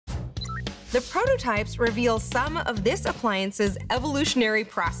The prototypes reveal some of this appliance's evolutionary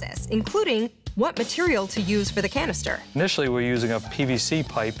process, including what material to use for the canister. Initially, we were using a PVC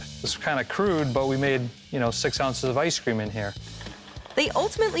pipe. It's kind of crude, but we made, 6 ounces of ice cream in here. They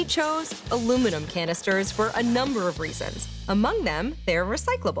ultimately chose aluminum canisters for a number of reasons. Among them, they're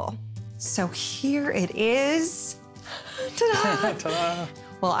recyclable. So here it is. Ta-da! Ta-da!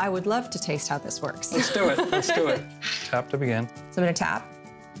 Well, I would love to taste how this works. Let's do it. Let's do it. Tap to begin. So I'm gonna tap.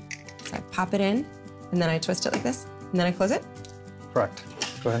 So I pop it in, and then I twist it like this, and then I close it. Correct.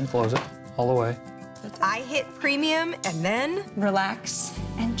 Go ahead and close it all the way. I hit premium, and then Relax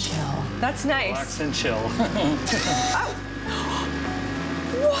and chill. That's nice. Relax and chill. Oh.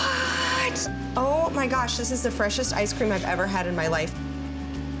 What? Oh my gosh, this is the freshest ice cream I've ever had in my life.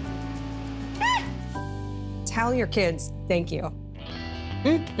 Tell your kids, thank you.